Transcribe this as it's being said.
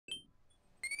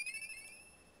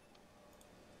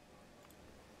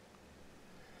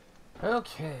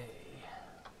Okay.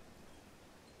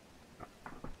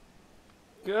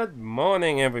 Good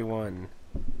morning, everyone.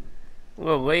 A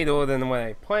little later than what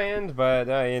I planned, but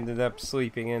I ended up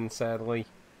sleeping in, sadly.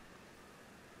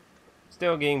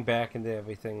 Still getting back into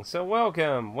everything. So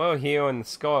welcome. We're here in the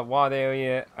Scarlet Water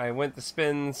area. I went to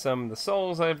spend some of the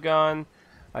souls I've gone.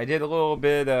 I did a little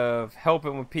bit of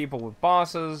helping with people with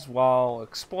bosses while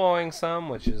exploring some,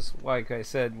 which is, like I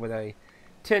said, what I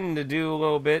tend to do a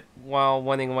little bit while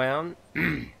running around.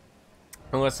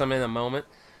 Unless I'm in a moment.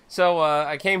 So,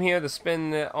 I came here to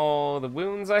spend all the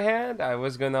wounds I had. I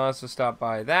was going to also stop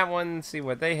by that one, see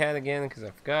what they had again, because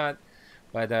I forgot.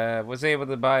 But, was able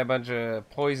to buy a bunch of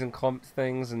poison clump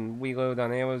things and reload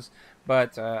on arrows.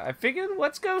 But, I figured,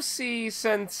 let's go see,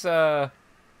 since,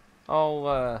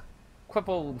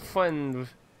 crippled friend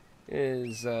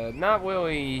is, not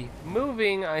really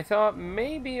moving, I thought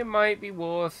maybe it might be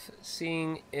worth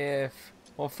seeing if,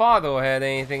 well, Father had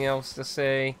anything else to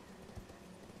say.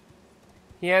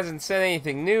 He hasn't said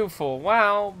anything new for a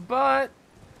while, but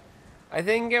I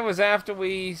think it was after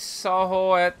we saw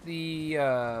her at the,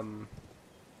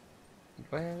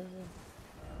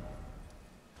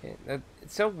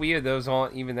 it's so weird those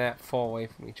aren't even that far away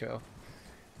from each other.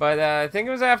 But I think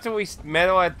it was after we met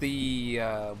her at the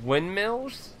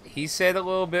windmills. He said a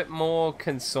little bit more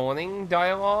concerning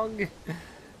dialogue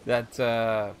that,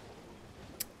 well,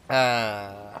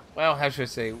 how should I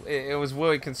say? It was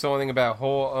really concerning about her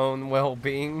own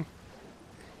well-being.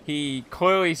 He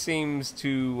clearly seems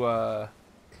to,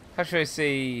 how should I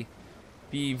say,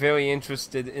 be very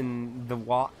interested in the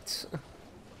what.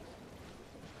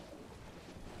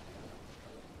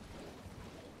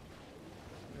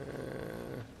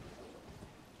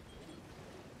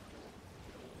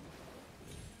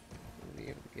 Be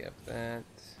able to get that.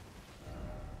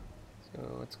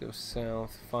 So let's go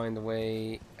south, find a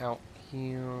way out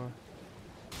here.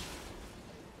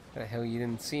 How the hell you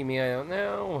didn't see me, I don't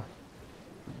know.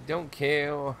 Don't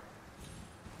care.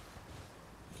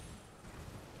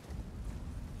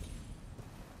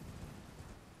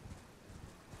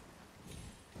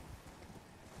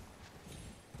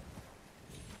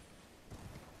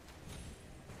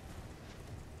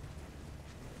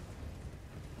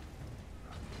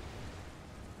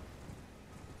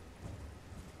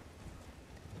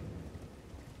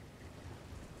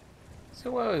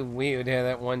 So really weird how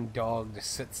that one dog just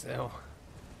sits there.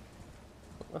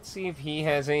 Let's see if he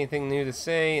has anything new to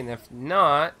say, and if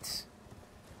not,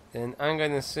 then I'm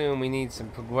going to assume we need some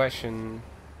progression.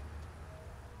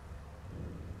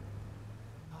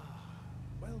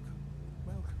 Welcome,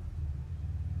 welcome.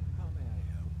 How may I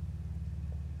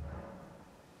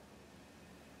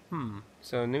help?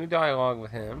 So new dialogue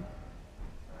with him.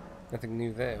 Nothing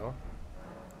new there. Oh,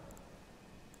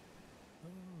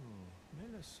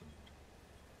 Millicent.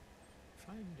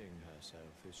 Finding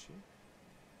herself, is she?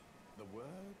 The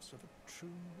words of a true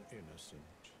innocent,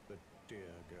 the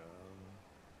dear girl.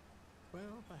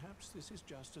 Well, perhaps this is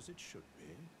just as it should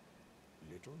be.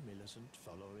 Little Millicent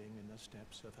following in the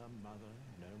steps of her mother,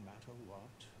 no matter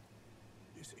what.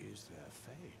 This is their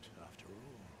fate, after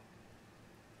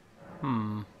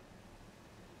all.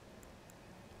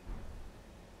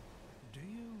 Do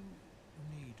you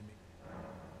need me?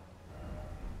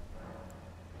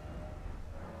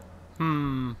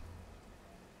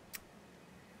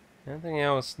 Nothing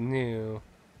else new.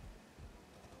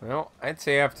 Well, I'd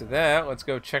say after that, let's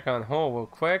go check on her real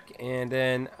quick, and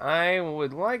then I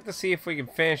would like to see if we can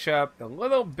finish up the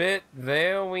little bit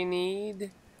there we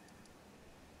need.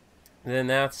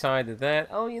 Then outside of that,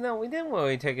 oh, you know, we didn't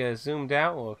really take a zoomed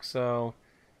out look, so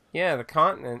yeah, the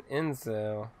continent ends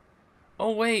there.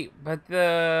 Oh wait, but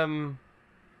the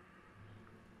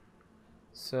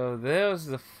so there's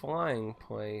the flying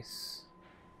place.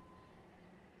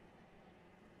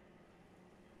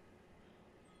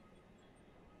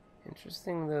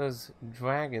 Interesting, those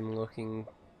dragon-looking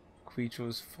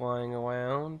creatures flying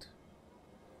around.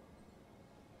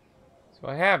 So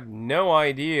I have no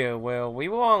idea. Well, we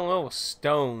were on a little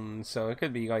stone, so it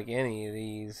could be like any of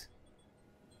these.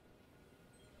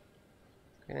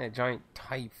 Like a giant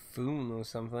typhoon or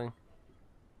something.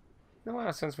 It's been a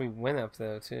while since we went up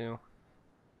there, too.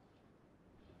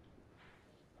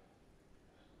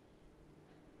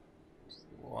 Just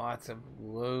lots of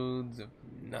loads of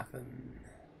nothing.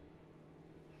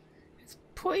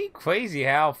 Pretty crazy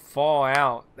how far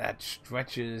out that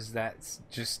stretches. That's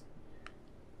just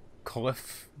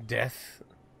cliff death.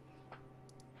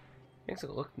 Makes it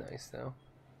look nice though.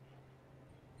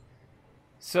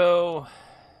 So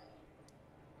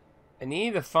I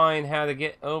need to find how to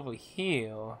get over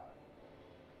here.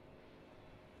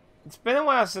 It's been a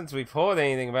while since we've heard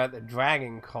anything about the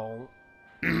dragon cult.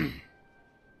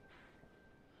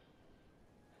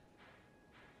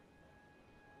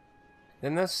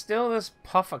 Then there's still this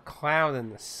puff of cloud in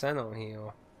the center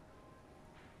here.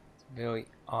 It's very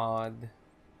odd.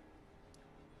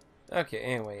 Okay,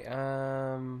 anyway,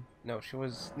 no, she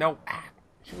was, no,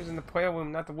 she was in the prayer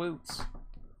room, not the roots.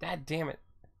 God damn it.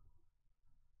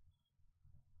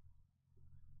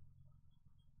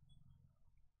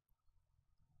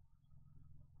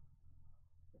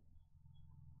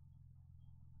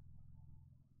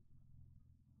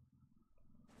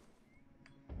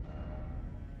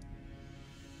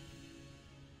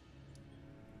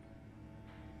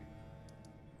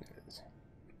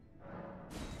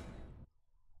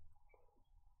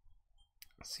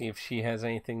 See if she has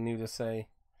anything new to say.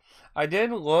 I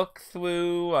did look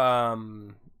through, what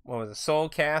was it, Soul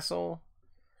Castle.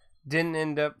 Didn't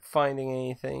end up finding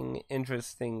anything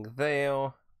interesting there.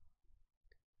 Of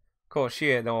course, she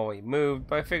had already moved,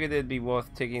 but I figured it'd be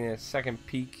worth taking a second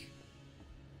peek.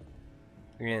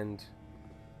 And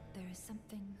there is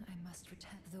something I must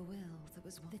return. The will that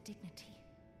was the dignity.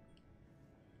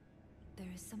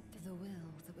 There is something. The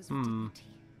will that was dignity.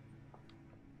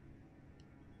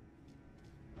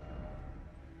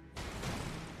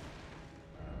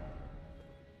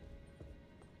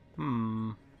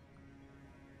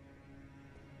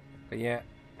 But yeah,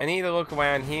 I need to look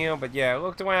around here. But yeah, I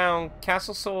looked around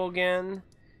Castle Soul again.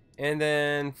 And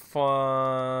then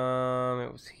from...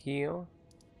 it was here.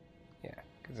 Yeah,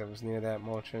 because I was near that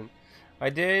merchant. I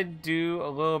did do a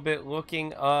little bit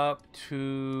looking up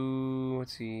to...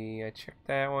 let's see, I checked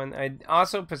that one. I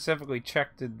also specifically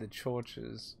checked the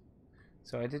churches.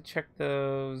 So I did check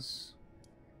those.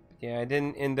 Yeah, I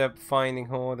didn't end up finding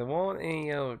her. There weren't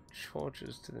any other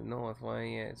churches to the north. Why?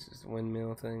 Yeah, it's just a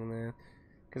windmill thing there.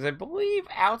 Because I believe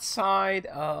outside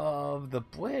of the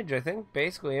bridge, I think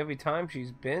basically every time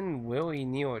she's been really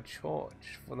near a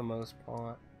church for the most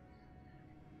part.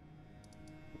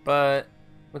 But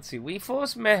let's see. We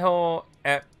first met her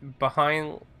at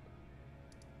behind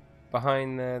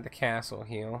the castle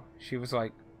here. She was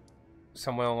like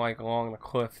somewhere like along the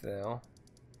cliff there.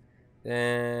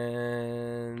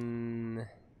 Then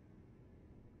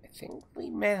I think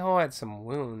we met her at some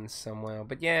ruins somewhere.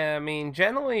 But yeah, I mean,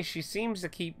 generally she seems to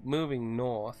keep moving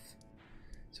north.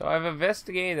 So I've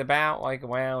investigated about like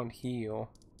around here.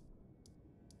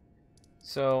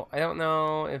 So I don't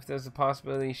know if there's a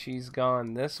possibility she's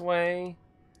gone this way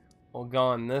or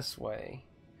gone this way.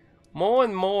 More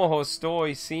and more her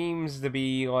story seems to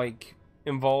be like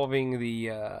involving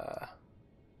the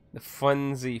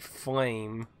frenzy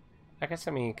flame. I guess,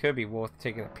 I mean, it could be worth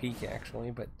taking a peek,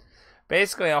 actually, but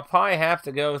basically, I'll probably have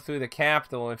to go through the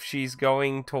capital if she's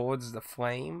going towards the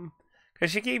flame,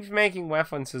 because she keeps making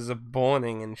references of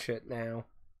burning and shit now,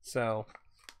 so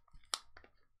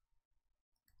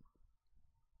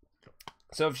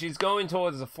if she's going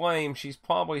towards the flame, she's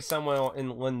probably somewhere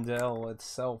in Lindell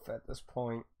itself at this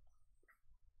point.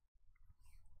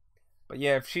 But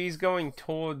yeah, if she's going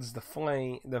towards the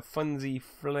flame, the frenzy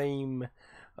flame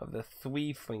of the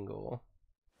Three Finger.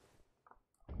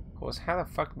 Of course, how the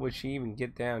fuck would she even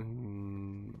get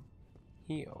down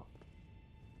here?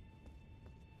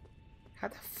 How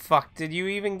the fuck did you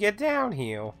even get down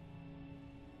here?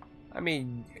 I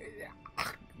mean,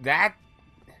 that...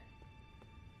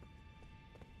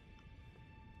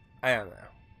 I don't know.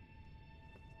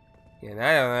 Yeah, I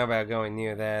don't know about going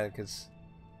near that, because...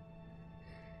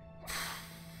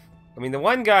 I mean, the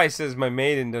one guy says my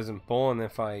maiden doesn't burn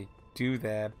if I do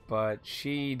that, but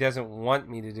she doesn't want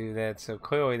me to do that, so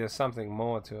clearly there's something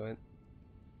more to it.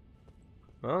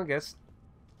 Well, I guess.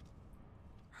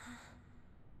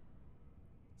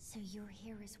 So you're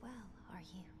here as well, are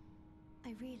you?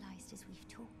 I realized as we've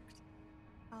talked,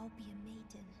 I'll be a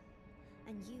maiden,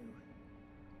 and you,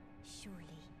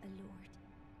 surely a lord.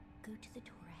 Go to the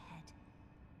door ahead.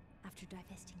 After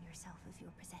divesting yourself of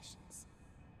your possessions,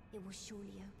 it will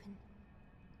surely open,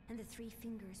 and the Three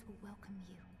Fingers will welcome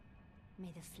you.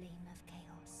 May the flame of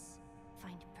chaos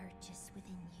find purchase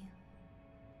within you.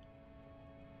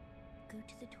 Go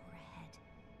to the door ahead.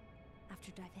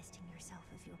 After divesting yourself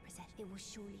of your possession, it will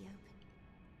surely open.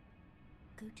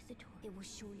 Go to the door. It will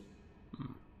surely...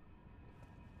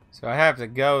 So I have to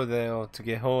go there to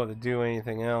get her to do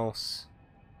anything else.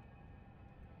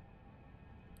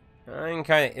 I'm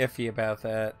kind of iffy about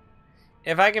that.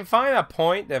 If I can find a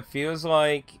point that feels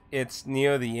like it's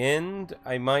near the end,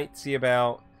 I might see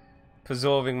about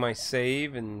preserving my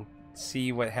save and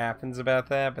see what happens about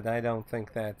that, but I don't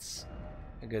think that's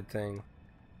a good thing.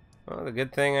 Well, the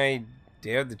good thing I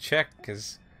dared to check,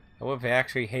 because I would have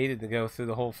actually hated to go through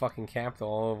the whole fucking capital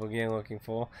all over again looking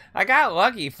for. I got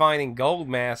lucky finding gold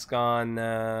mask on,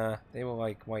 they were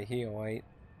like right here, right?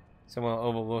 Somewhere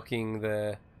overlooking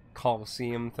the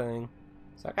Colosseum thing.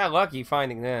 So I got lucky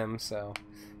finding them, so...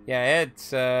 Yeah,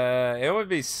 it would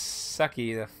be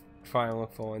sucky to try and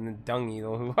look for, and the Dung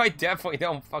Eagle, who I definitely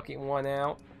don't fucking want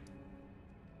out.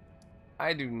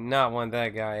 I do not want that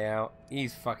guy out.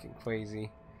 He's fucking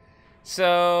crazy.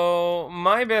 So,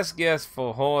 my best guess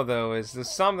for her, though, is there's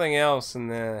something else in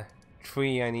the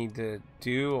tree I need to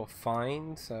do or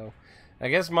find, so... I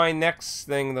guess my next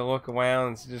thing to look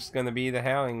around is just gonna be the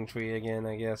Howling Tree again,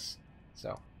 I guess.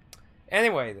 So,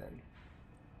 anyway then.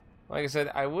 Like I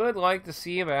said, I would like to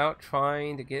see about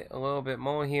trying to get a little bit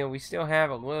more heal. We still have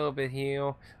a little bit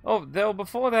heal. Oh, though,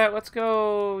 before that, let's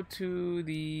go to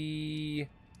the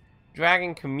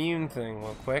Dragon Commune thing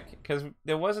real quick. Because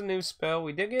there was a new spell.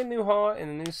 We did get a new heart and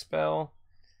a new spell.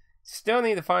 Still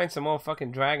need to find some more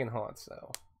fucking Dragon Hearts,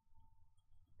 though.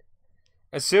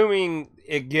 Assuming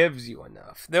it gives you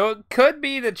enough. There could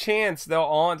be the chance there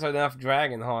aren't enough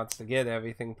Dragon Hearts to get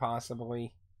everything,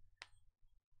 possibly.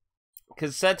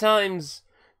 Because sometimes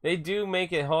they do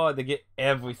make it hard to get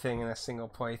everything in a single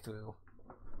playthrough.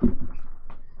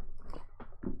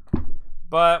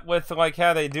 But with like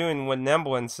how they do in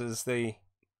Remembrances, they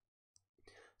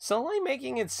slowly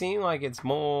making it seem like it's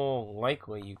more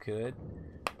likely you could.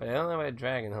 But I don't know about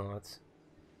Dragon Hearts.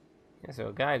 Yeah, so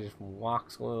a guy just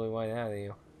walks literally right out of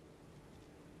you.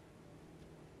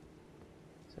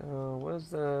 So where's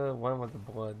the one with the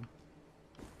blood?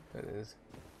 That is.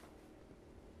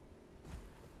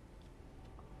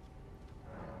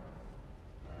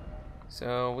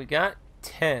 So we got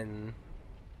 10.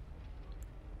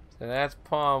 So that's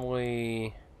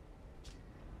probably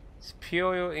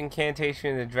Superior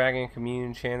Incantation of the Dragon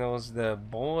Commune channels the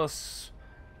Bolus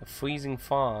of Freezing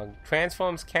Fog.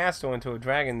 Transforms Castor into a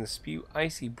dragon to spew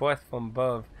icy breath from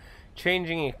above.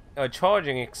 Charging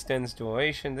extends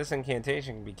duration. This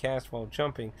incantation can be cast while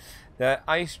jumping. The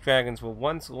ice dragons were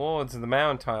once lords of the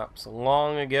mountaintops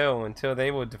long ago until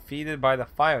they were defeated by the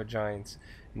fire giants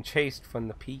and chased from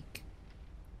the peak.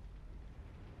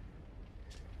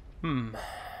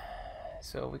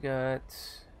 So we got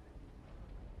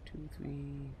 2,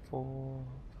 3, 4,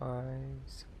 5,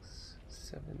 6,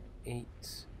 7, 8.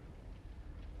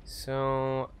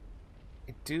 So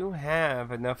I do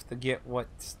have enough to get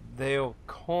what's there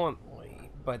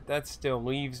currently, but that still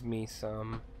leaves me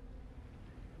some.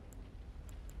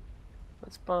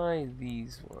 Let's buy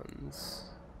these ones.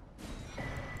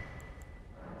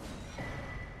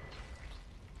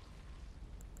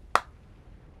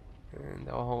 And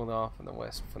I'll hold off on the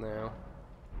west for now.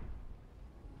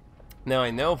 Now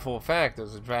I know for a fact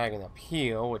there's a dragon up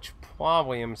here, which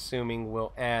probably I'm assuming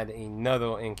will add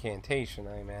another incantation,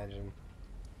 I imagine.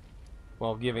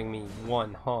 While giving me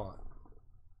 1 heart.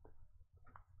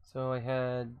 So I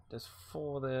had this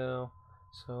 4 there.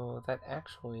 So that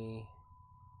actually...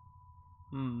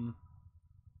 I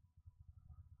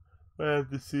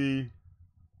have to see.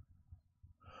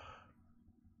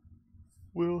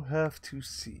 We'll have to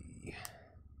see.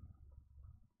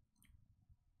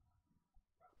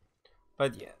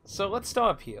 But yeah, so let's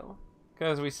stop here.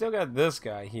 Because we still got this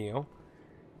guy here.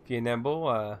 If you remember,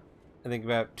 I think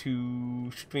about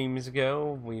 2 streams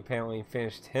ago, we apparently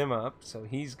finished him up, so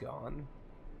he's gone.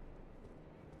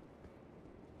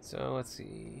 So let's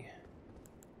see.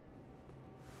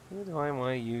 Who do I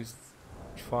want to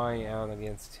try out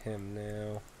against him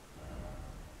now?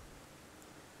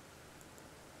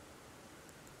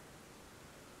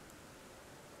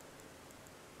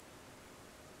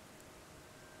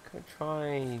 Could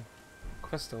try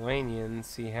Crystallanian and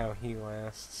see how he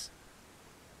lasts.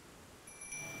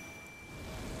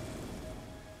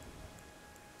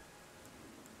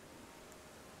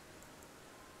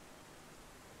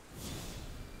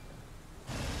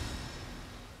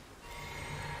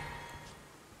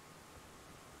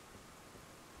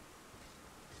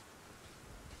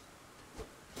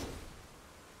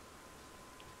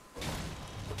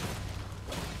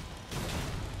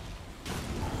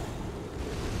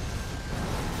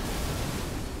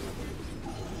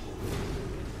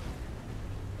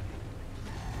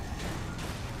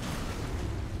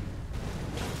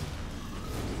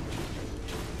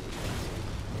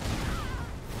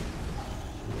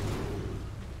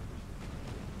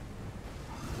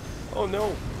 Oh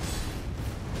no!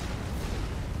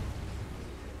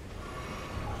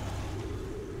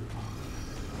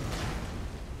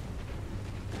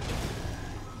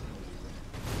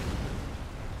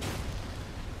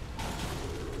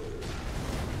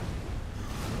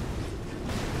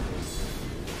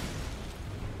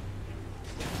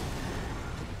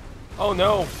 Oh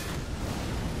no!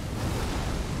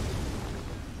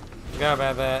 Forgot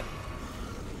about that.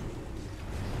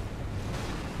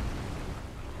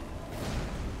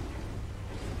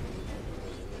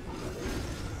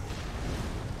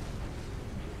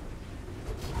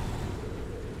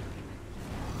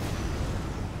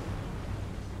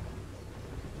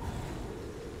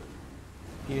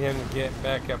 Need him to get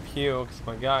back up here because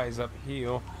my guy's up here.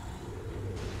 Oh,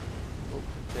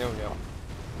 there we go.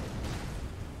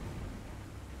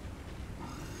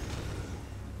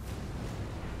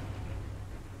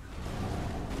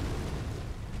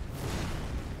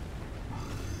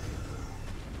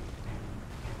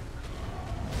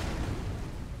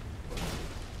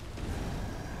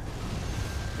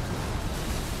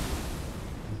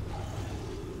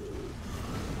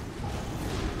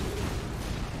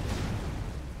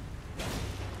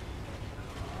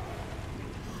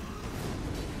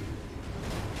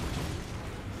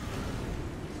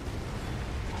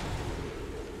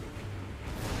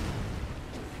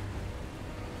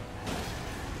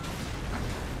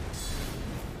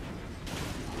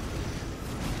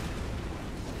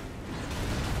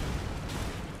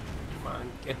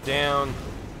 Get down.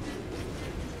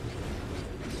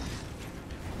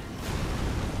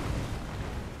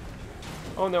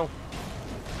 Oh no.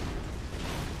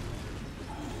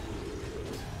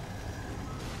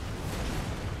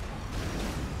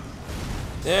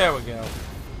 There we go.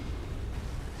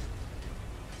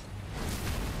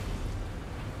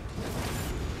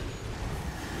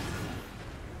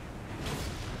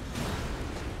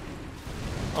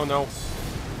 Oh no.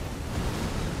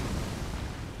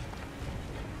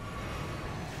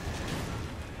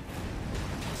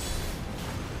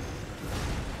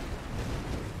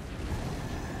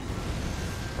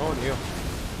 Oh dear.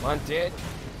 Come on, dead.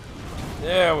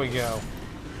 There we go.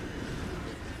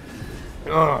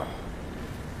 Ugh.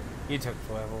 He took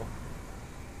forever.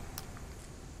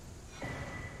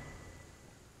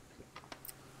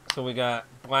 So we got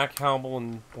Black Helmet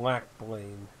and Black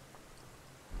Blade.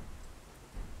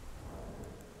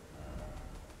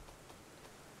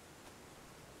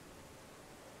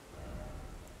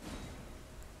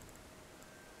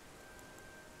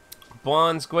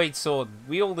 Blonde's greatsword,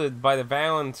 wielded by the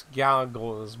valiant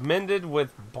gargoyles, mended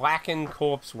with blackened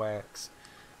corpse wax,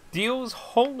 deals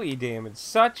holy damage,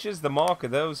 such as the mark of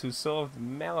those who served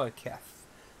Malekith,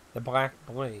 the Black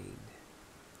Blade.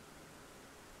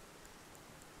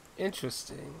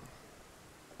 Interesting.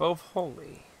 Both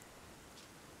holy.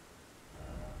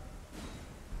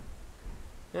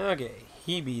 Okay,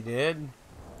 he be dead.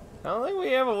 I don't think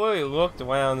we ever really looked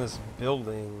around this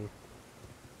building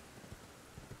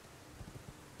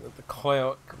that the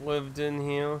cleric lived in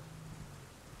here.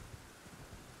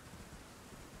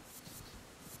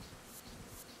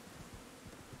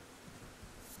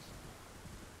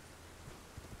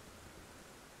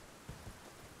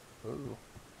 Ooh.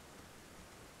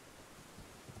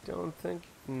 Don't think...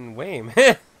 Wait a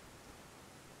minute.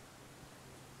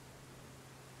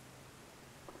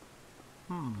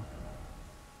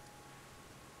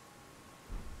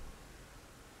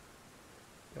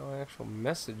 No actual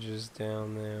messages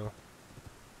down there.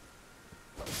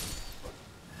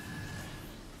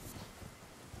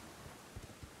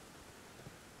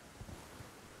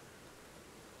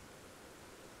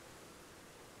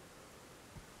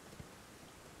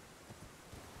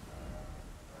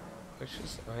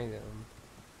 Precious item.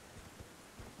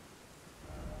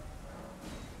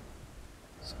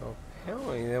 So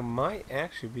apparently there might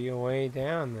actually be a way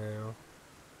down now.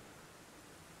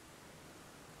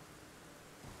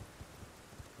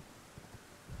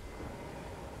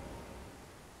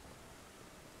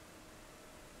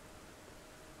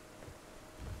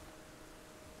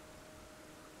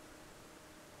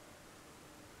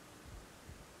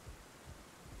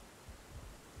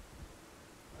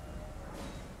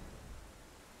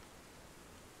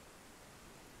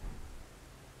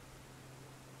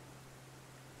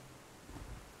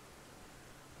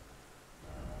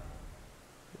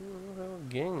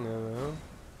 Getting there though.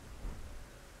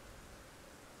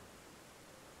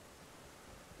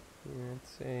 Yeah, I'd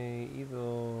say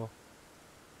either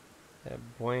that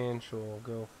branch or I'll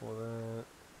go for that.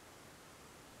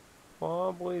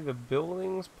 Probably the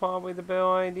building's probably the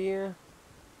better idea.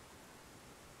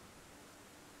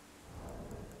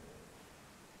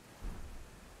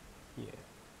 Yeah.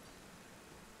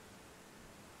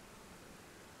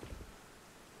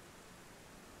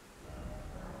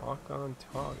 Lock on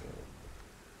target.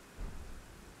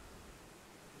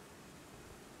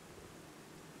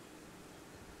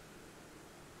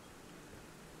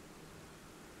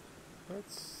 Not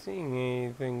seeing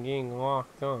anything getting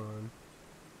locked on.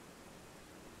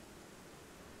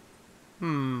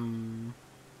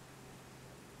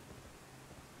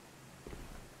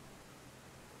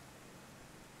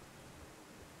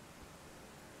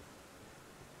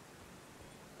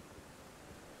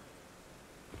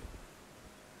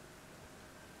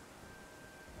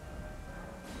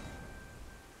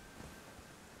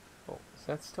 Oh, is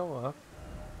that still up?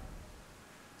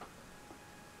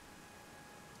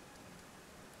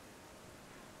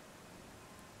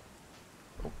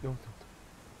 No, no.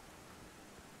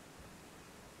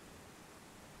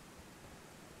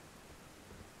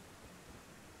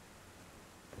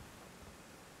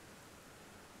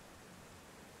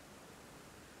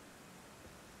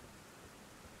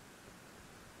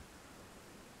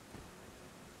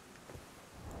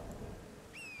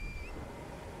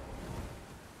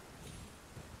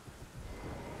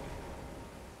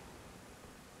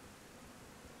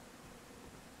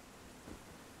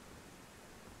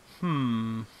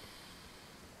 Hmm.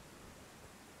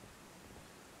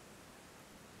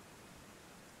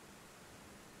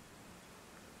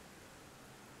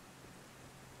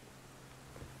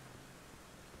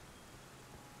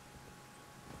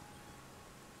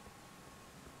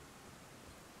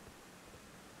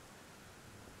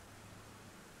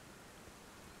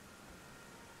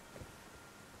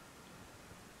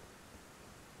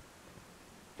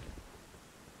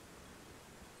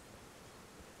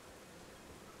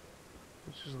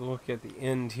 Let's just look at the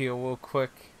end here real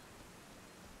quick.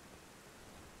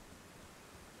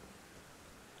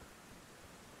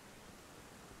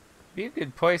 Be a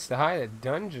good place to hide a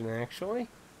dungeon, actually.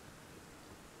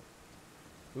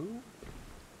 Ooh.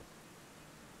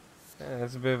 Yeah,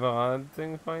 that's a bit of an odd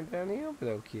thing to find down here, but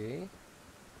okay.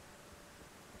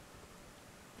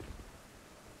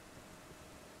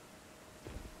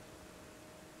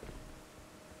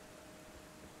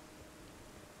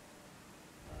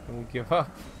 Don't give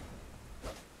up.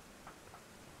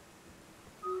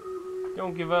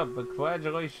 Don't give up, but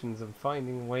congratulations on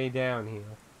finding a way down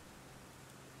here.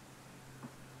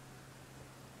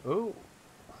 Ooh,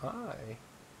 hi.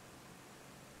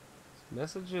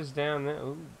 Messages down there.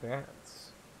 Ooh,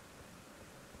 bats.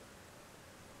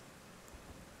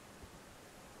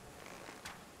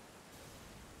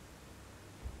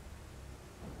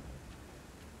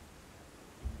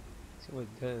 See what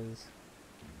it does.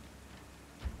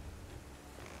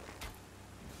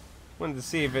 Wanted to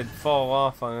see if it'd fall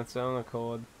off on its own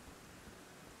accord.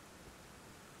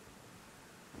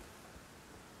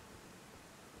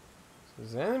 So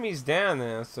there's enemies down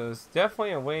there, so it's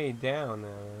definitely a way down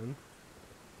there, then.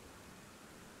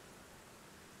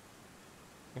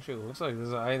 Actually, it looks like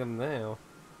there's an item there.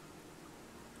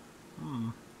 Hmm.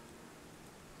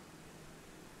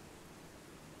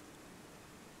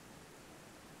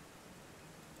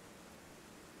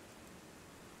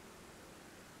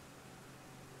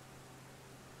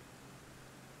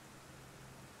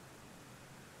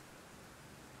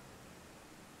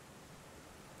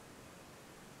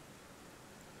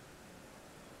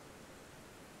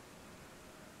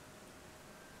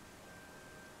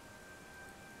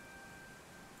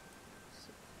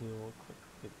 You know, quick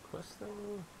get quest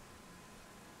thing.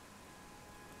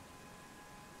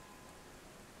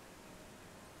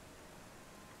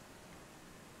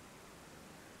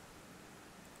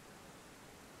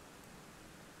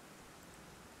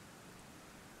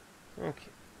 Okay.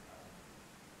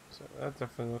 So that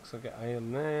definitely looks like an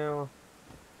item now.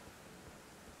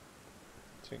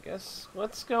 So I guess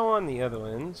let's go on the other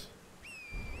end.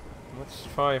 Let's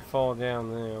try fall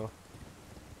down there.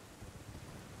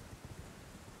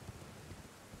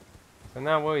 I'm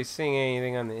not really seeing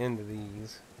anything on the end of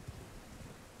these.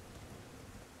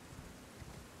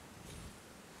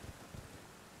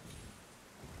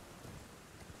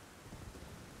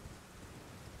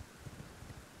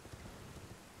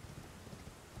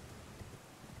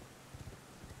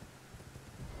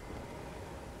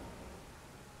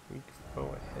 We can go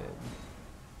ahead.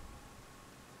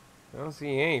 I don't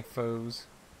see any foes.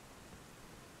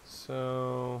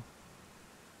 So...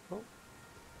 Oh.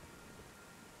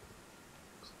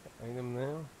 Looks like an item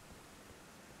now.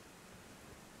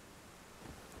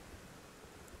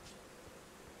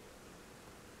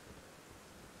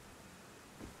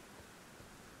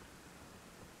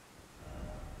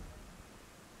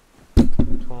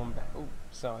 Torn back. Oh,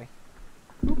 sorry.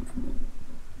 Oop. I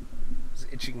was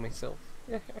itching myself.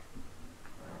 See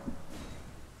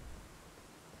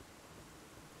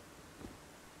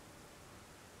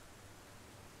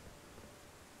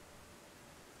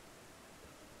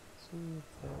if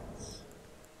that's...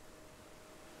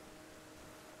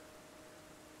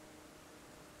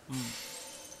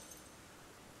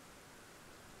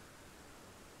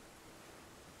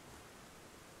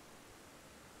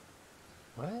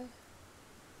 What?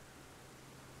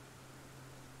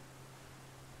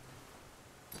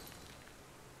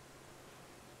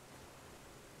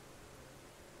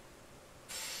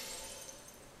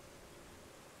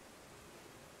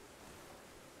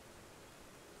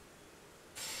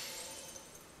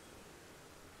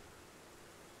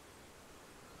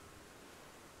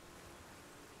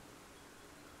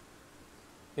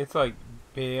 It's like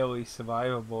barely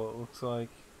survivable, it looks like.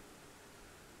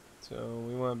 So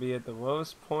we want to be at the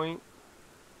lowest point.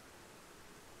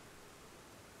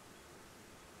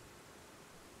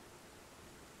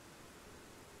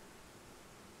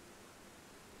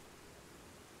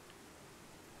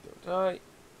 Don't die.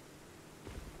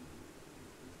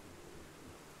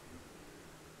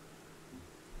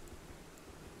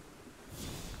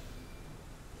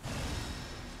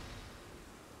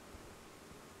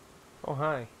 Oh,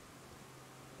 hi.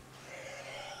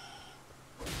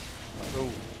 Oh.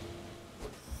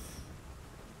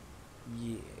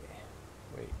 Yeah.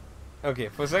 Wait. Okay,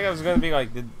 for a second I was gonna be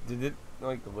like, did it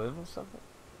like live or something?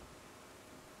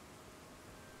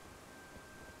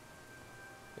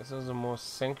 Guess those are more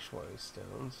sanctuary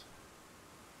stones.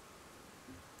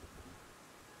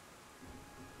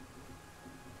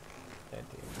 That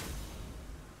dude.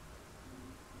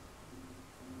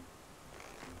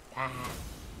 Ah.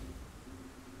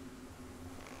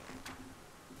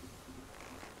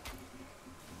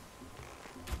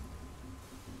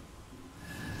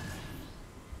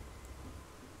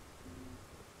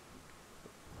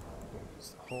 There's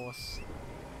the horse.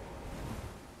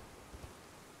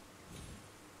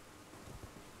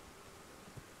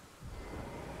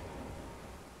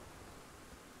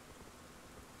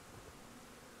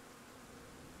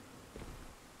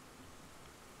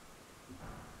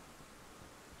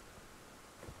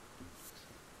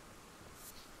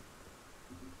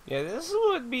 Yeah, this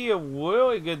would be a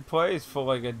really good place for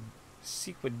like a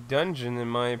secret dungeon, in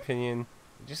my opinion.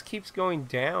 It just keeps going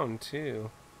down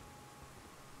too.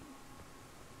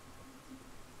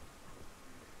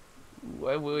 Ooh,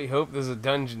 I really hope there's a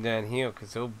dungeon down here,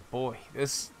 because oh boy,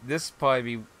 this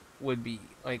probably would be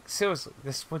like, seriously,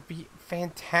 this would be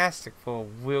fantastic for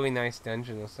a really nice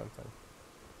dungeon or something.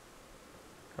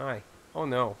 Hi. Oh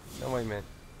no, no wait a minute.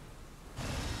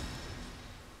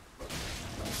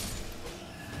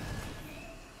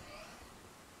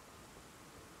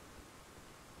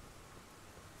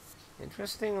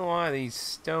 Interesting, a lot of these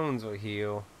stones will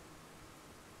heal.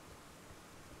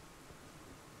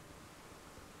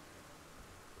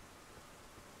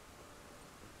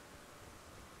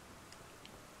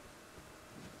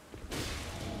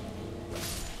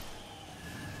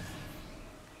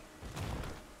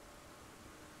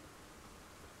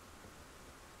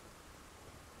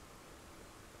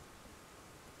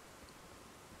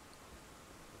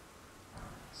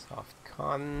 Soft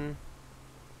cotton.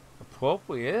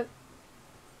 Appropriate.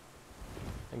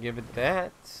 I give it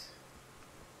that.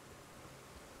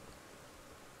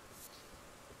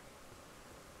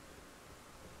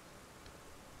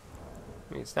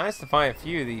 I mean, it's nice to find a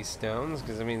few of these stones,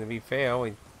 because, I mean, to be fair,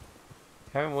 we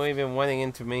haven't really been running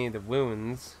into many of the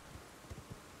ruins.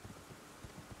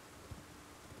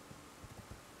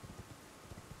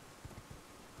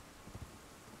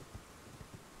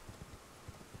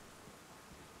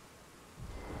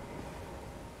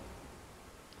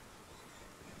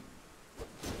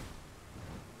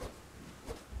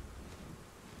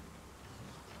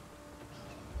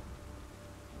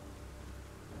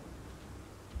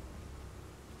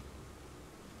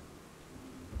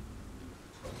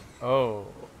 Oh.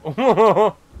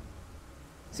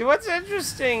 See, what's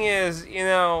interesting is, you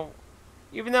know,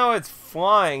 even though it's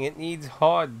flying, it needs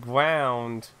hard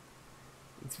ground.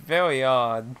 It's very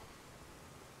odd.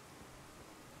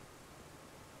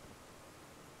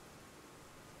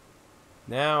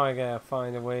 Now I gotta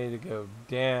find a way to go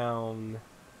down.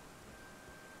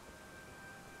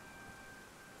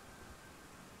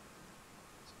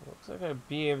 So it looks like I'd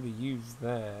be able to use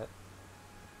that.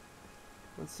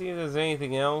 Let's see if there's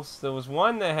anything else. There was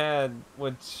one that had,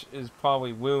 which is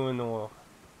probably ruin or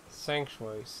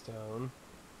sanctuary stone.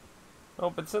 Oh,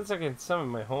 but since I can summon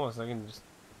my horse, I can just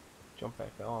jump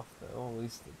back off, though. At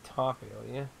least the top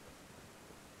area.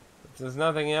 If there's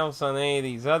nothing else on any of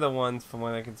these other ones from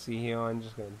what I can see here, I'm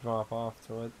just going to drop off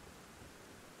to it.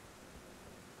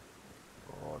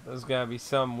 Oh, there's got to be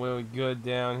something really good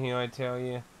down here, I tell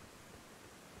you.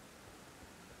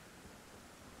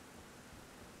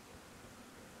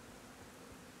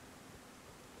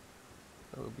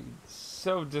 I would be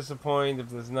so disappointed if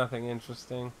there's nothing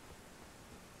interesting.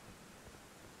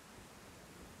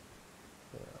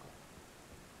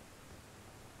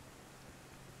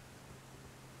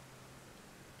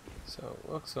 So it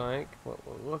looks like what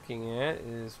we're looking at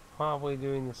is probably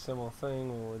doing the similar thing,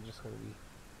 or we're just going to be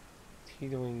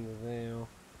teetering there.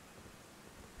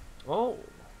 Oh!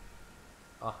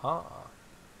 Aha!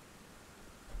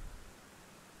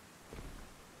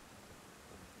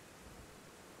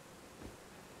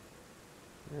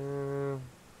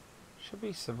 Should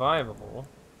be survivable.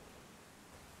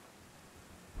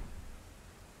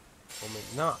 Or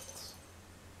maybe not.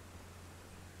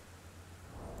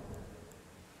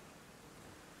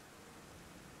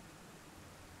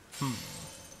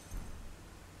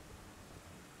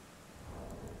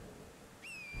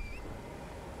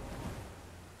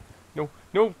 No,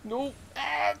 no, no!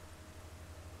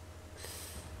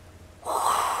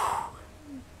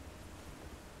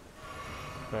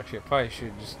 Actually, I probably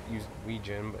should just use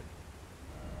regen, but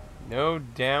no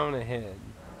down ahead.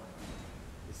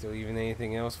 Is there even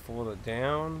anything else for the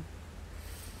down?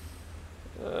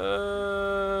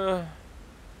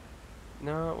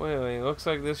 Not really. Looks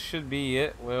like this should be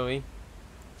it, really.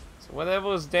 So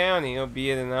whatever is down here,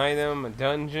 be it an item, a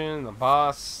dungeon, a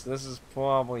boss, this is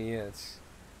probably it.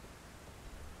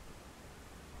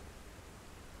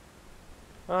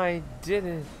 I did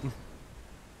it!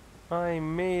 I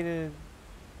made it!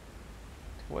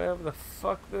 Wherever the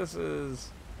fuck this is.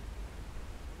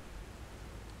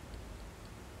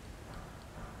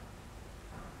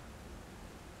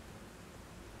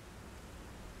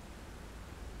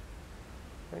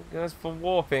 That goes for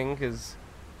warping, because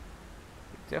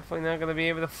you're definitely not going to be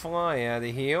able to fly out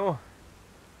of here.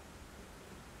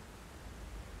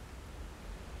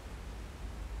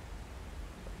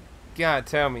 Gotta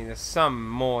tell me there's some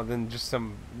more than just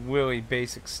some really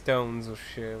basic stones or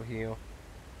shit here.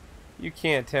 You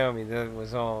can't tell me that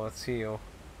was all that's here.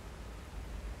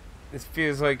 This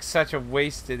feels like such a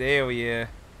wasted area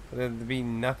for there to be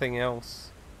nothing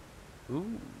else.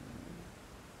 Ooh.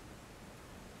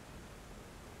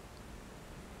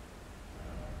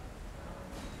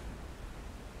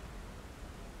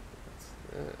 What's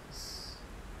this?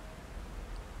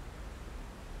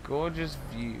 Gorgeous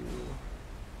view.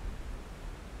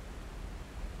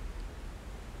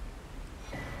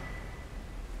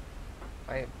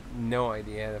 I have no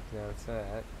idea how to pronounce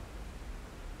that.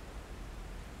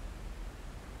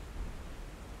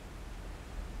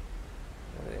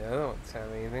 The other ones have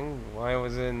anything. Why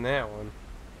was it in that one?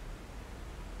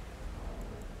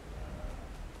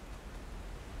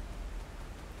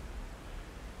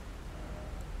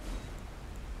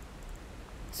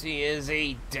 See, is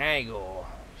a dagger.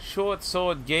 Short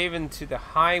sword given to the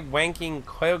high-ranking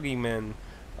clergyman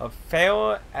of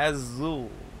Fair Azul.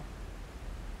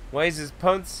 Raises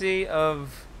potency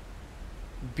of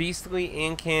beastly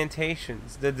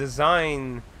incantations. The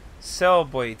design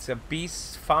celebrates a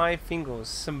beast's 5 fingers,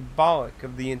 symbolic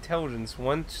of the intelligence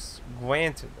once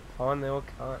granted upon their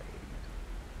kind.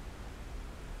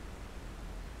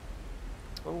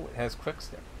 Oh, it has quick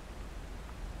step.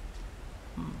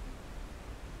 Oh.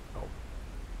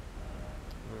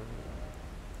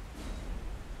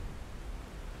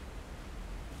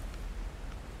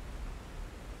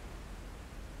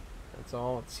 That's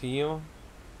all it's here.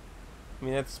 I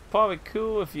mean, that's probably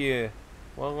cool if you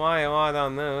rely a lot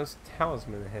on those.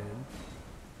 Talisman ahead.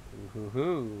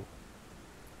 Ooh-hoo-hoo.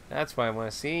 That's what I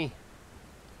want to see.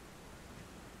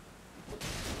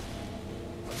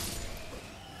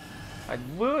 I'd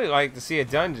really like to see a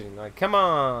dungeon. Like, come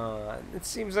on. It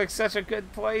seems like such a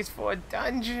good place for a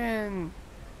dungeon.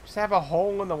 Just have a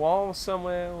hole in the wall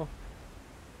somewhere.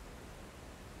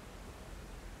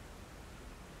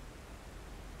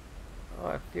 Oh,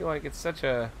 I feel like it's such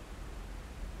a...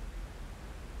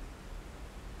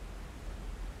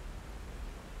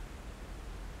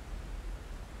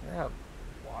 That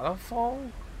waterfall?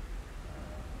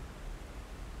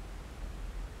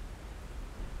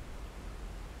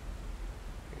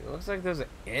 It looks like there's an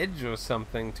edge or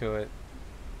something to it.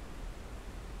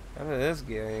 How did this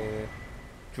get here?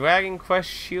 Dragon Quest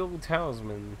Shield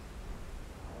Talisman.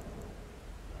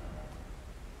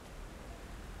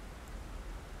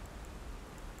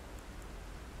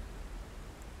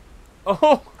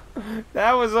 Oh!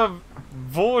 That was a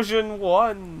version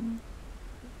 1.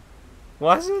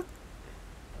 Was it?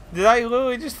 Did I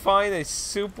literally just find a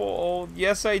super old...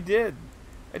 Yes, I did.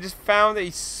 I just found a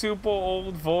super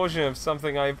old version of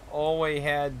something I've always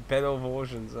had better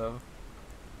versions of.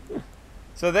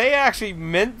 So they actually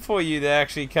meant for you to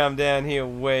actually come down here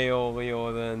way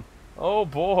earlier than... Oh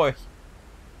boy.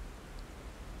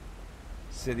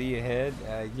 City ahead?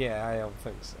 Yeah, I don't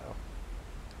think so.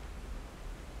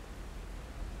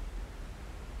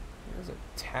 There's a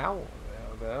tower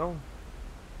there, though.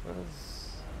 What is...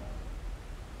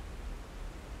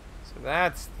 So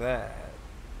that's that.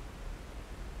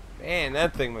 Man,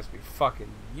 that thing must be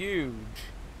fucking huge.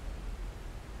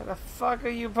 How the fuck are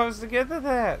you supposed to get to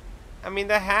that? I mean,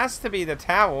 that has to be the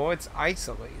tower. It's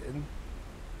isolated.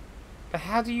 But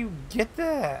how do you get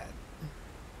that?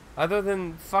 Other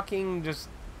than fucking just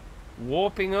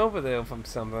warping over there from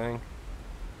something.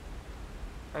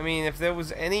 I mean, if there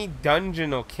was any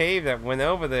dungeon or cave that went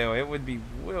over there, it would be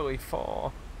really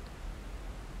far.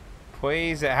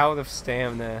 Plays out of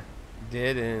stamina.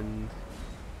 Dead end.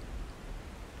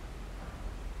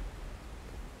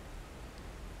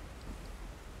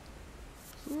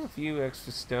 A few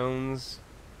extra stones.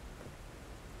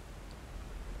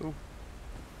 Ooh.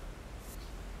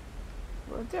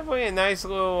 Well, definitely a nice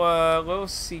little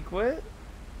secret.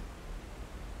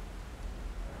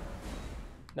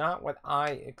 Not what I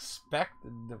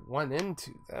expected to run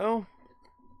into, though.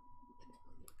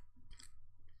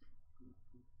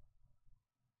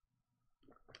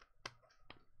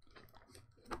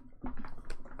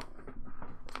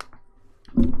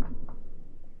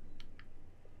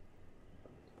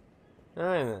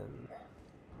 Alright then.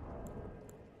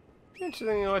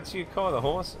 Interesting what you call the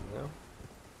horse, though.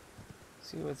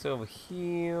 See what's over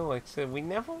here. Like I said, we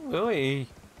never really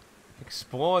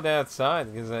explored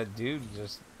outside because that dude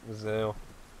just was there.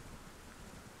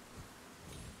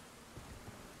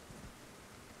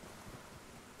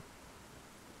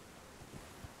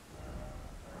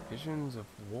 Visions of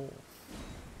Wolf.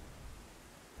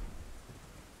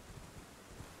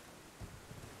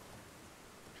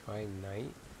 Try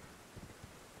night.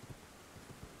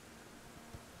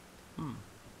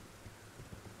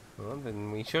 Well,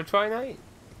 then we should try night.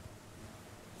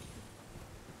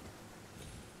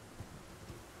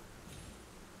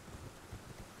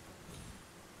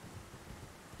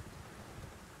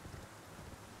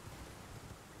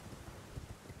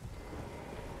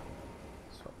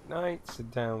 So night,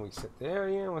 sit down, we set the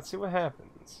area, and let's see what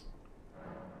happens.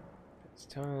 It's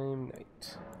time,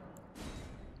 night.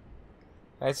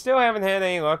 I still haven't had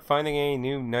any luck finding any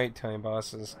new nighttime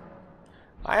bosses.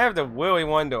 I have to really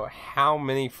wonder how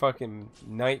many fucking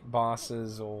night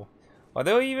bosses, or are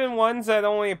there even ones that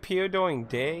only appear during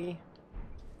day?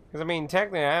 Because I mean,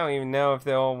 technically, I don't even know if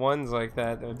there are ones like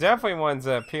that. There are definitely ones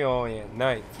that appear only at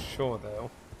night, for sure,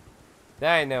 though.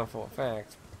 That I know for a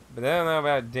fact. But I don't know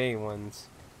about day ones.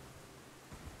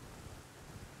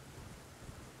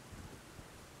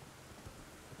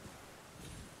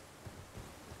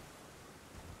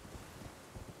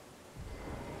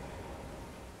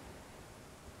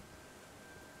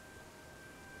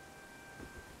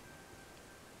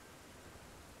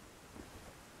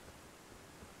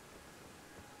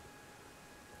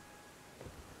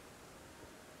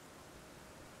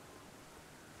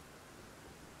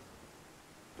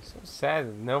 So sad,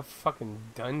 there's no fucking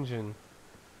dungeon.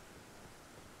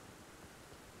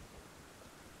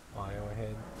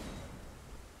 Biohead.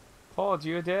 Fall to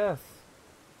your death.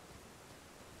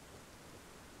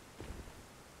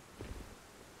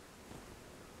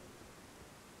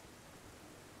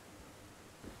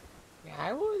 Yeah,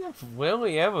 I wouldn't have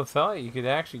really ever thought you could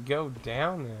actually go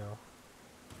down now.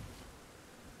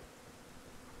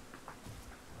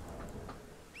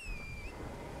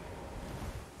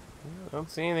 I don't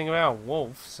see anything about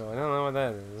wolf, so I don't know what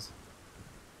that is.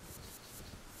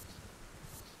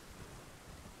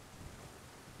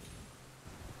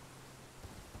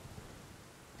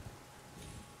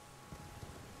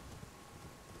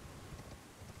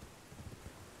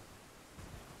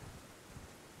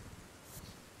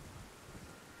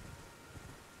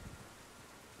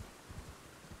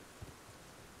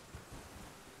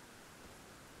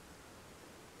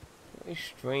 Very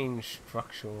strange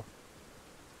structure.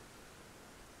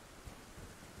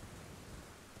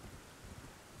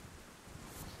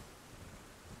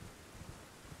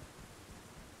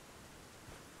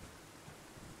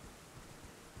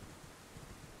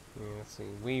 Yeah, let's see.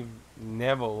 We've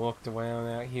never looked around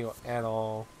out here at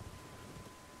all.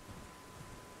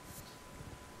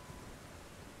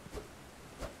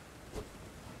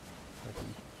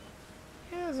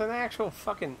 Yeah, there's an actual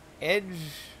fucking edge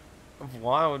of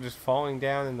water just falling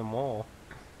down in the mall.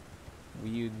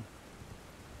 Weird.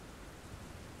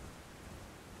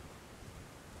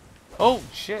 Oh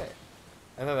shit!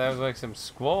 I thought that was like some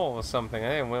squall or something. I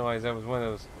didn't realize that was one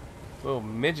of those little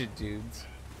midget dudes.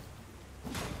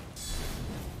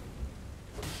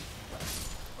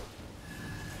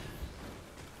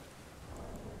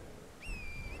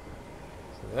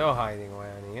 So they're hiding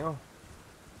around here.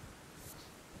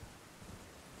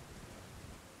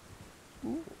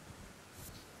 Ooh.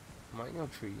 Minor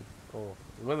tree. Or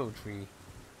little tree.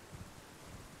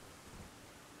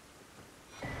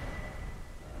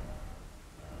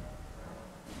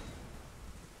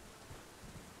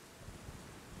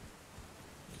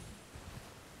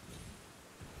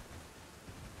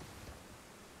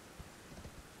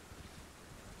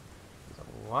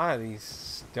 A lot of these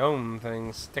stone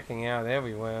things sticking out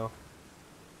everywhere.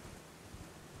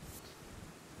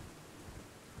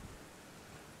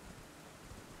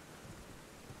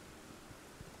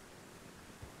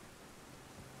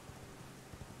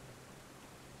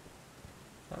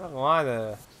 Not a lot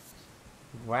of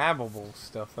grabbable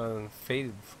stuff other than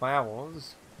faded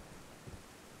flowers.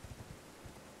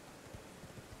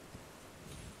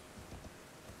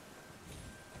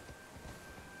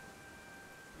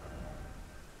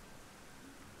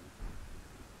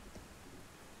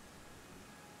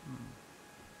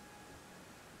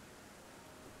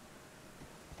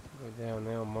 Go down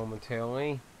there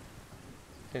momentarily.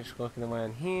 Finish looking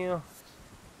around here.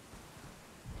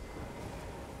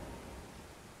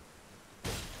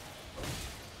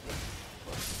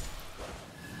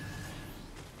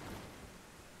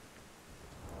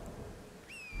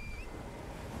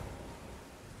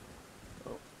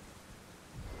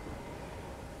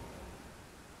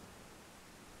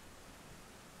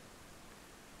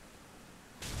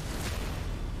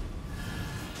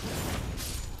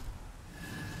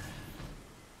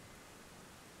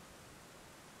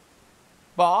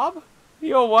 Bob?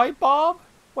 You alright, Bob?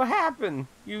 What happened?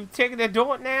 You taking a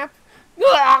donut nap?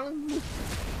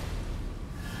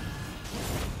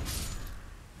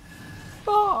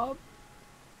 Bob?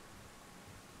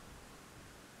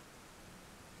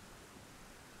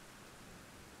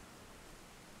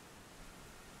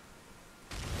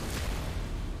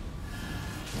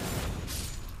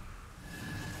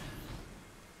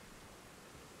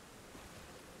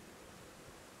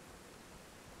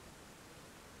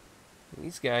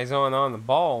 These guys aren't on the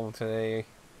ball today.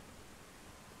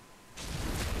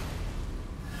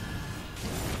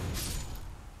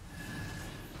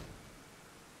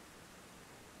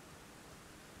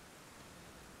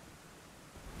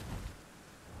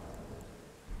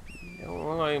 Don't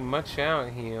look like much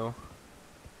out here.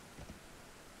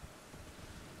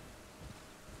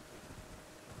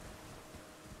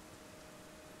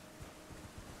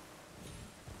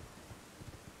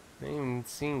 I ain't even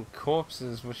seen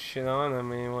corpses with shit on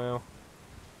them anywhere.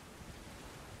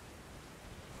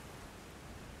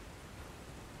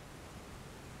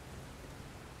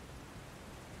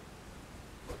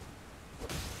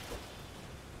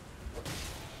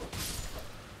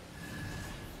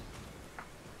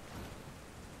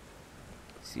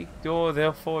 Seek door,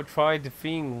 therefore try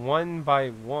defeating one by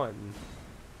one.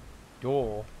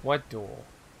 Door? What door?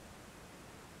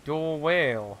 Door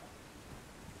where?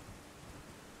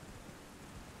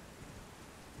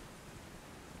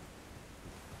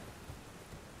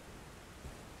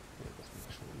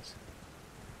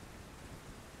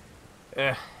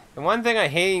 The one thing I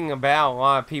hating about a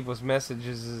lot of people's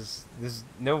messages is there's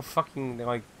no fucking,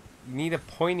 like, you need a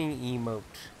pointing emote.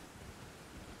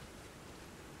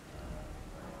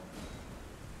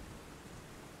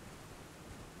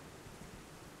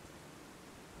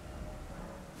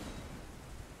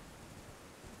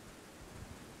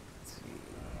 Let's see.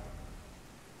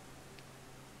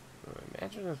 I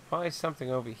imagine there's probably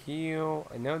something over here.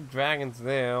 I know dragon's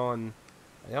there, and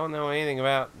I don't know anything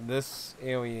about this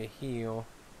area here.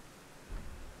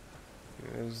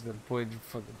 There's the bridge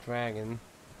for the dragon.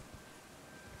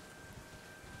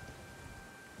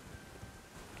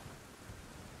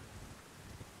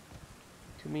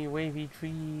 Too many wavy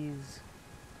trees.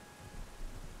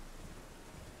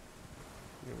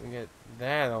 We got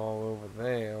that all over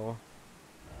there.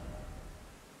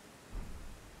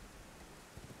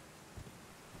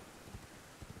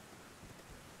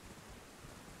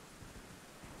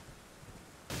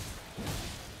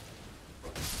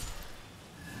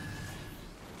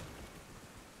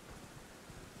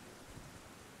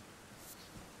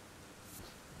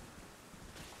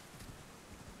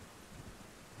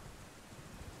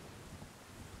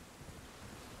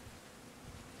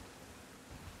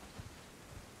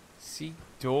 Seek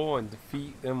door and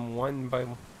defeat them one by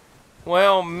one.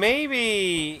 Well,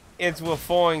 maybe it's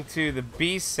referring to the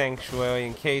Beast Sanctuary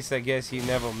in case I guess you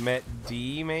never met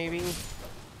D, maybe?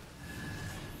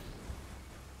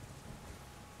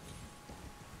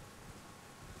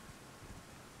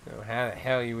 I don't know how the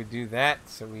hell you would do that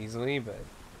so easily, but...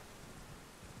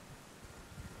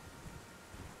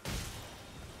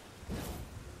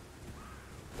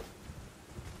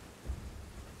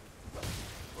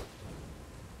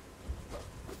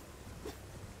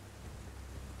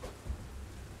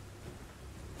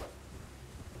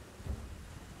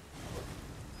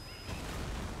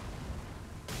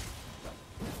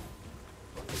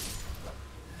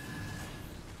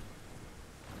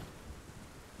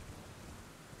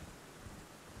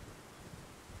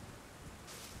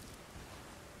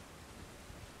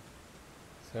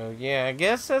 So yeah, I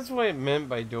guess that's what it meant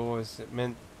by doors. It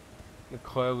meant the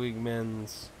clearly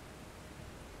men's.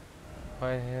 I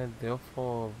had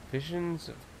therefore visions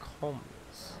of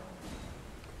calmness.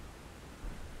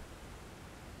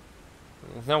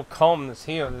 There's no calmness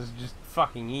here, there's just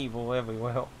fucking evil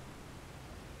everywhere.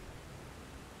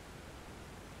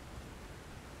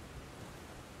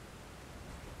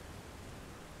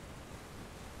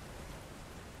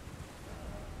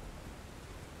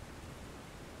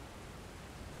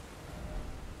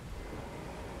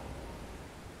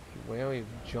 Wary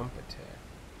jump attack.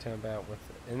 Turn about with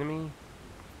the enemy.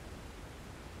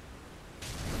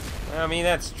 I mean,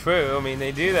 that's true. I mean,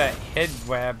 they do that head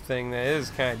grab thing that is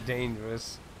kind of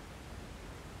dangerous.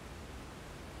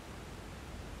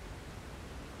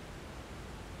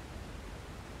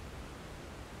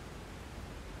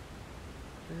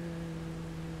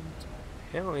 And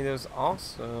apparently there's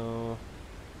also...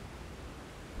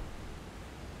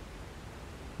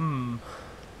 Wonder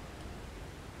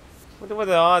what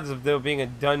the odds of there being a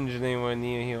dungeon anywhere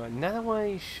near here. Another one of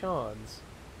these shards.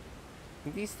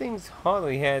 These things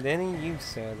hardly had any use,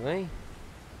 sadly.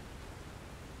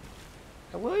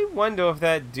 I really wonder if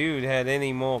that dude had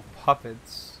any more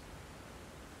puppets.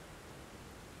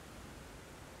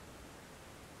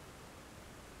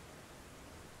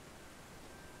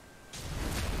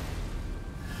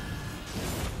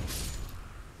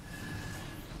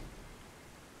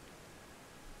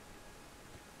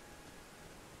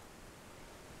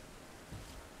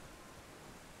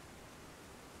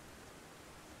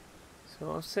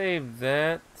 So I'll save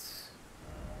that.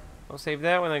 I'll save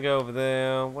that when I go over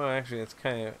there. Well, actually, that's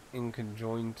kind of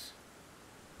inconjoint.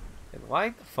 I'd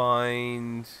like to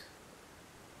find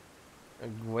a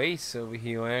grace over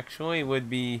here. Actually,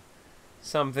 would be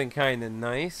something kind of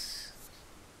nice.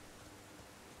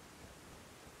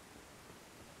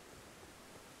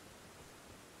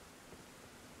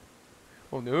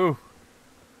 Oh no!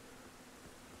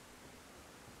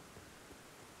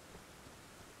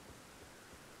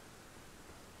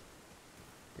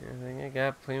 I think I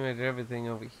got pretty much everything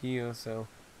over here, so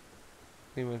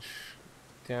pretty much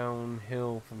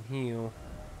downhill from here.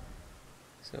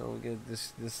 So we get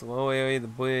this low area, the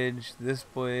bridge, this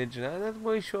bridge, and I'm not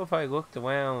really sure if I looked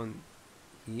around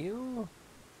here.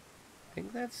 I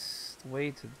think that's the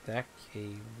way to that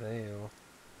cave there.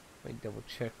 Might double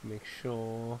check to make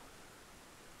sure.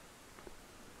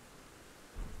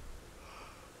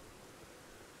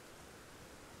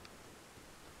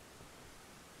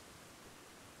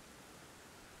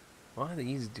 Why are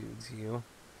these dudes here?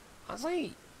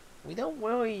 Honestly, we don't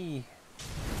really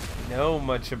know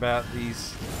much about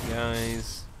these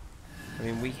guys. I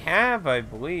mean, we have, I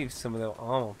believe, some of their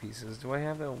armor pieces. Do I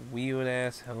have that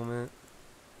weird-ass helmet?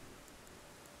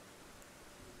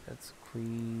 That's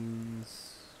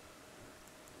Queen's.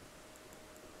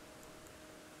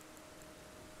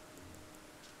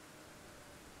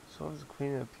 So is the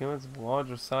Queen in appearance of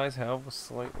larger size, however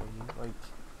slightly. Like,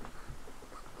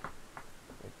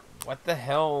 what the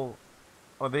hell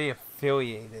are they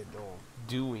affiliated or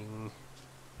doing?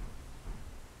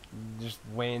 Just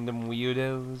random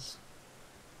weirdos?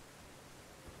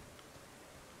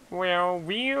 Well,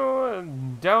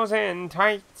 weirdos in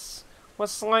tights was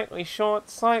slightly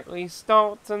short, slightly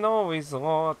stout, and always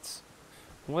lot.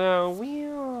 Well,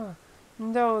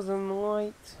 weirdos in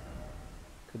light.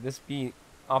 Could this be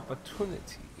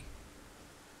opportunity?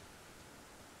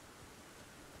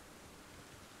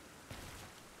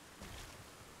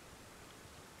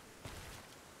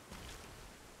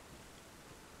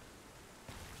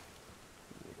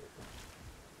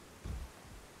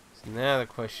 So now the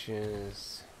question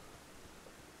is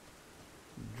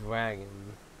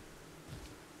dragon.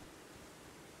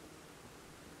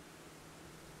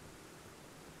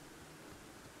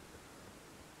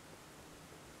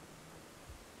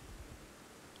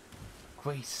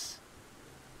 Grace.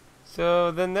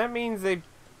 So then that means they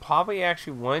probably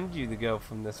actually wanted you to go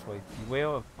from this way. Beware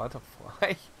of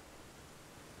butterfly.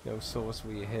 No source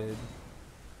where you head.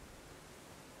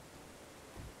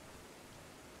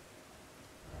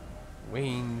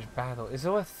 Range battle. Is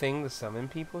there a thing to summon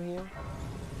people here?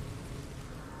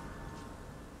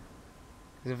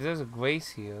 Because if there's a grace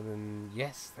here, then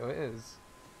yes, there is.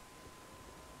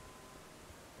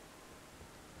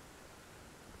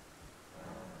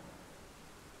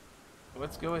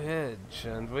 Let's go ahead,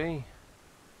 shan't we?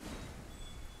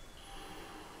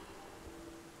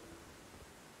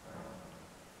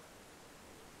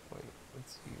 Wait,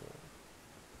 what's here?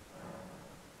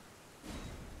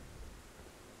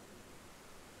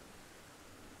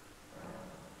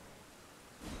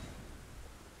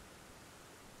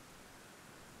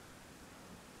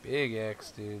 Big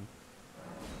X, dude.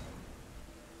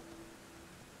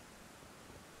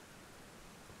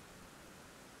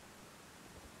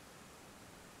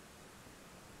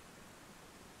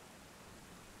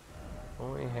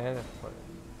 Only had a friend.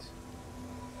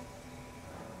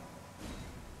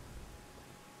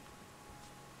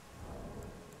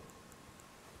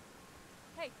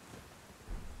 Hey.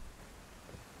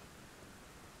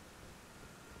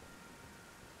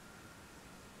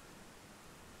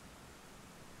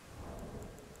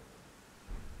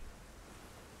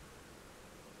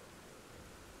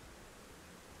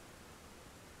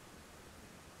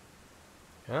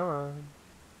 Come on.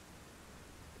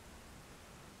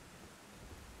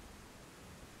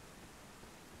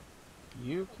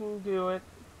 You can do it.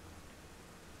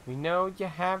 We know you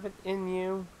have it in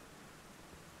you.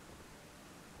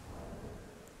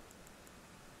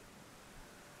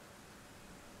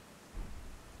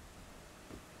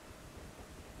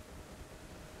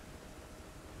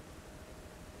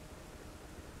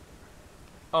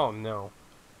 Oh no.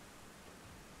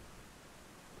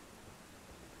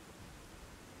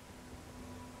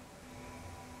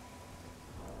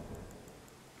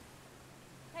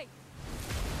 Hey.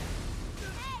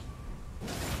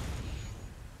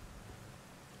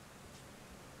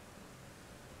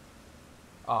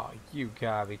 Oh, you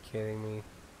gotta be kidding me.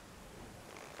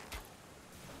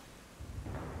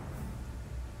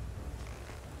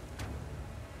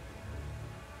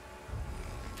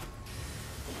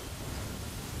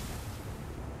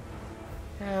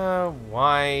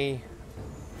 Why?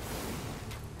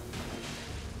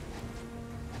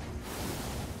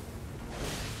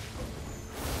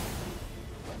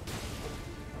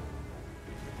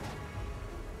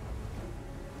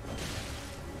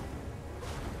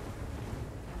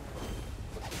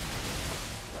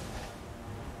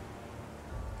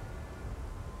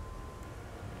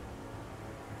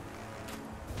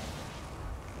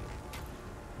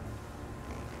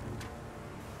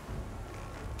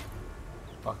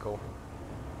 Buckle.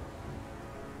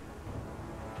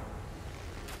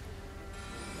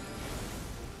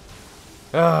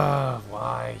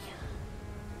 Why?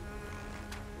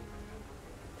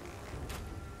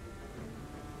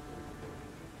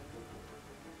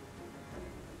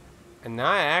 And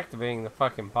not activating the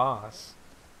fucking boss.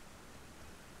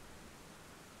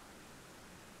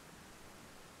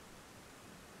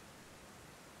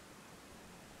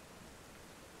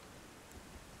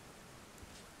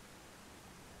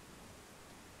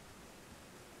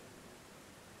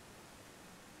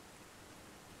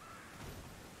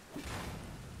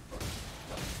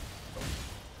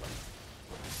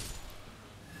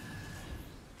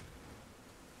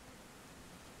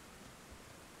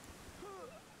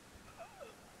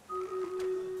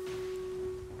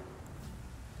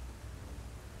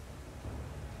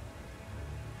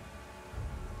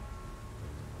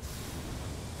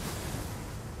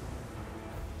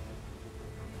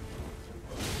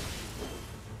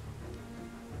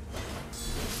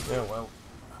 Oh well.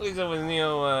 At least it was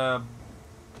Neil,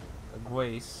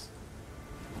 Grace.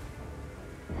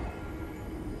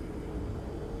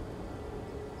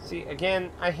 See,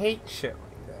 again, I hate shit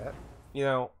like that. You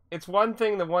know, it's one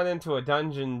thing to run into a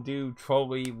dungeon, do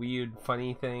trolly, weird,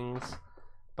 funny things,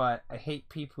 but I hate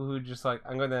people who just like,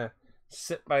 I'm gonna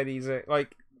sit by these,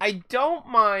 like, I don't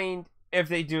mind if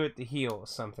they do it to heal or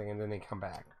something and then they come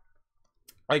back.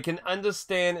 I can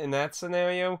understand in that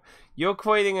scenario, you're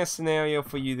creating a scenario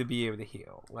for you to be able to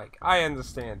heal. Like, I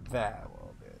understand that a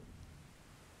little bit.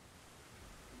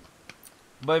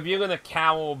 But if you're gonna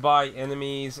cower by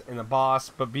enemies and a boss,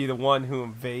 but be the one who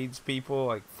invades people,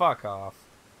 like, fuck off.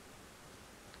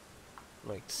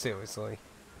 Like, seriously.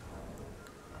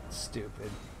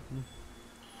 Stupid.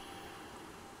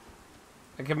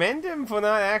 I commend him for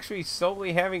not actually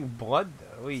solely having blood,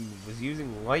 though. He was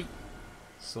using light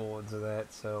swords of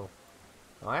that, so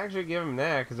I'll actually give him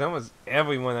that, because almost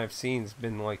everyone I've seen has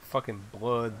been like fucking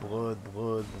blood, blood,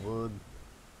 blood, blood.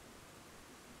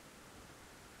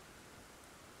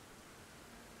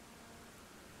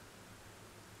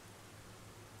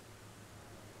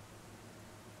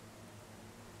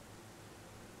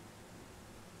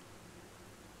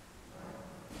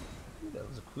 Ooh, that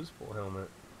was a Crucible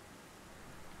helmet.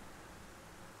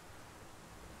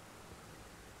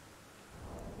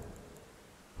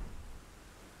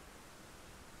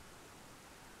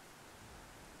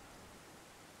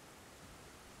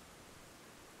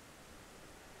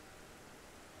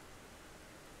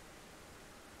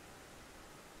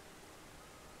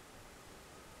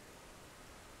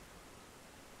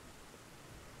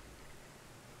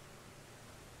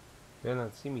 Better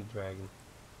not see me, dragon.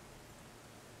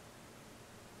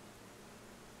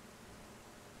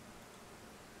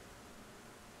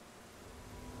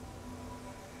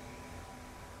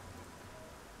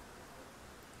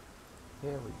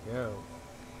 There we go.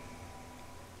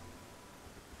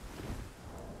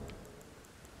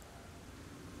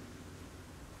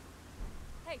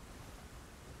 Hey.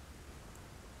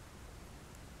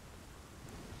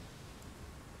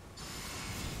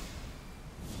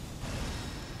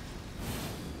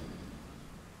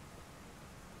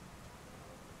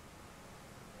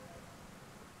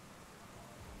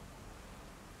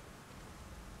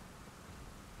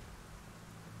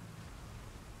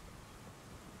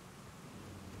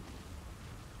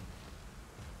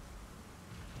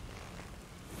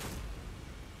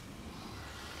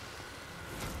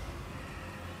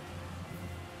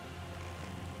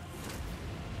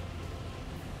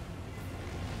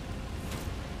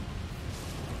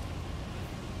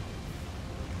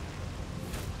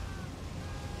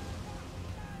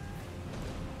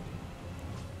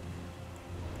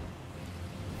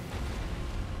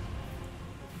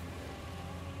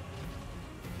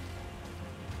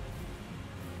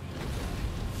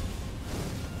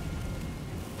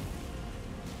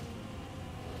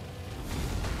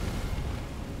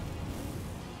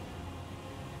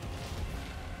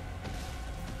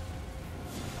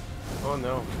 Oh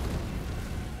no.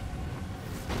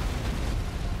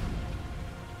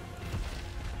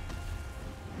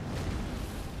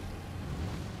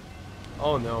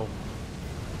 Oh no.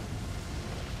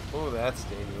 Oh, that's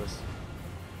dangerous.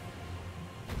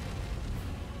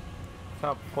 I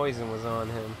thought poison was on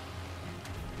him.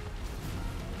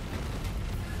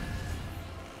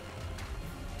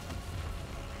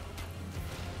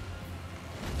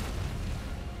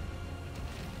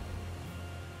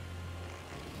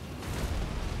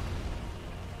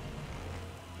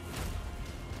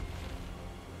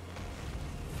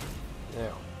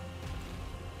 Yeah.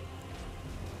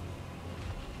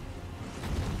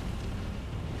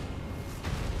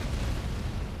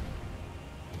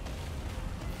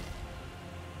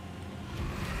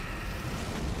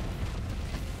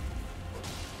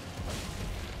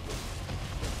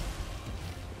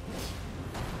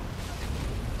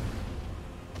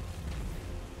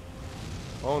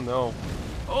 Oh no.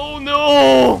 Oh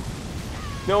no!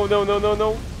 No, no, no, no,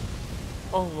 no.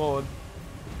 Oh lord.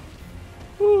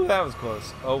 Ooh, that was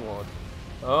close. Oh lord.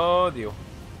 Oh dear.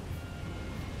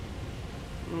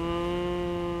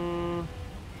 Mm.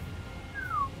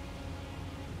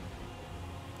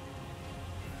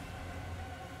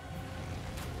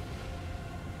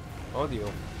 Oh dear.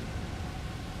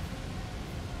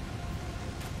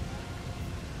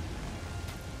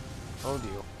 Oh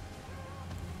dear.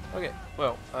 Okay,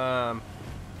 well, on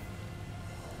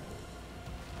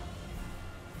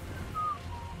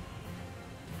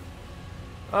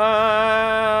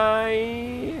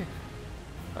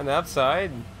the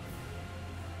upside,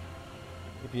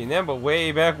 if you remember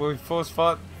way back when we first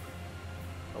fought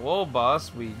the world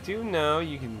boss, we do know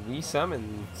you can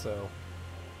resummon, so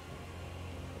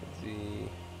let's see.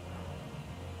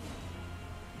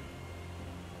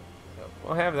 So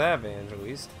we'll have that advantage at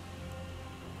least.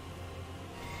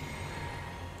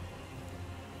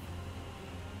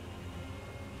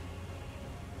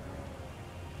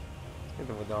 Let's get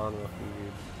the Vadana if we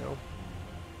need to go.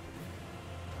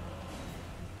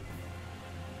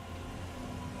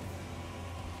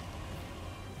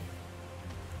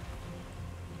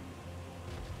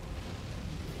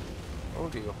 Oh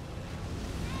dear.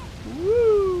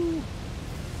 Woo!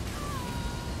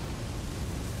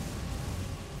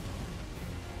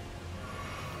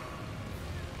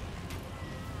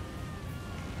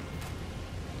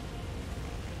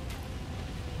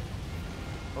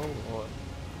 Oh lord.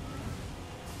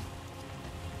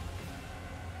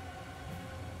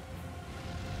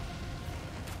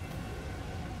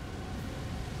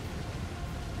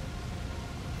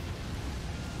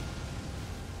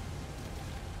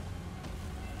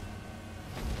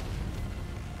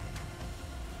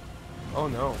 Oh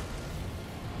no.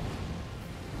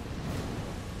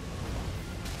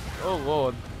 Oh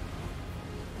lord.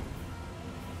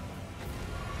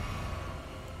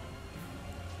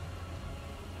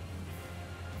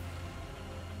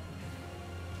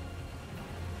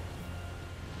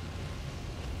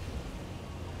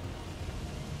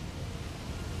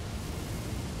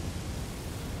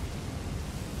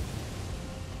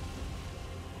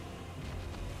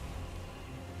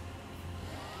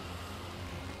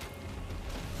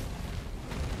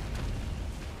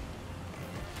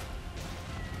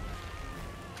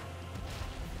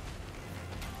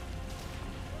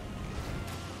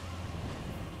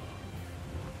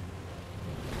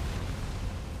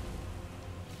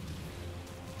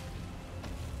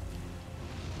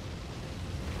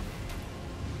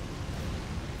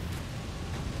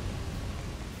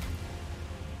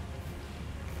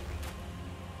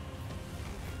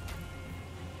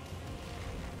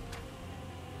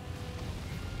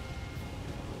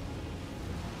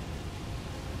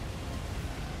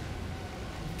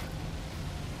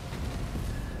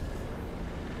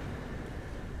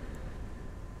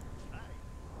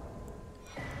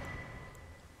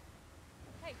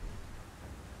 Hey,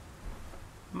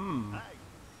 Hmm.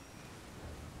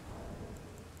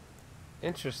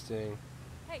 Interesting.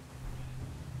 hey.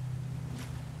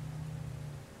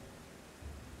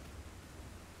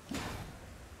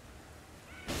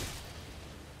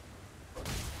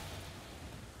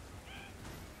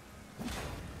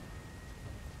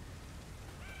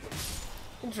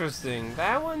 Interesting.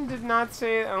 That one did not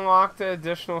say it unlocked an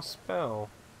additional spell.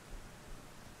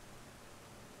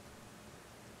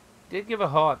 Did give a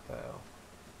heart though.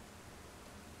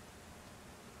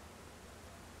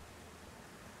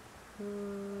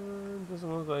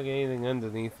 Doesn't look like anything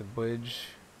underneath the bridge.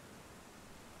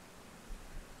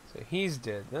 So he's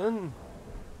dead then.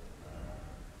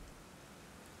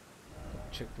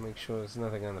 Check to make sure there's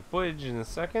nothing on the bridge in a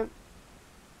second.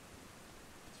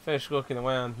 Let's finish looking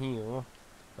around here.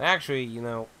 Actually, you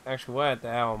know, we're at the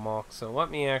hour mark, so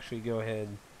let me actually go ahead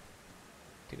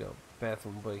to go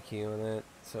bathroom break here on that.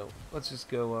 So let's just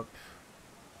go up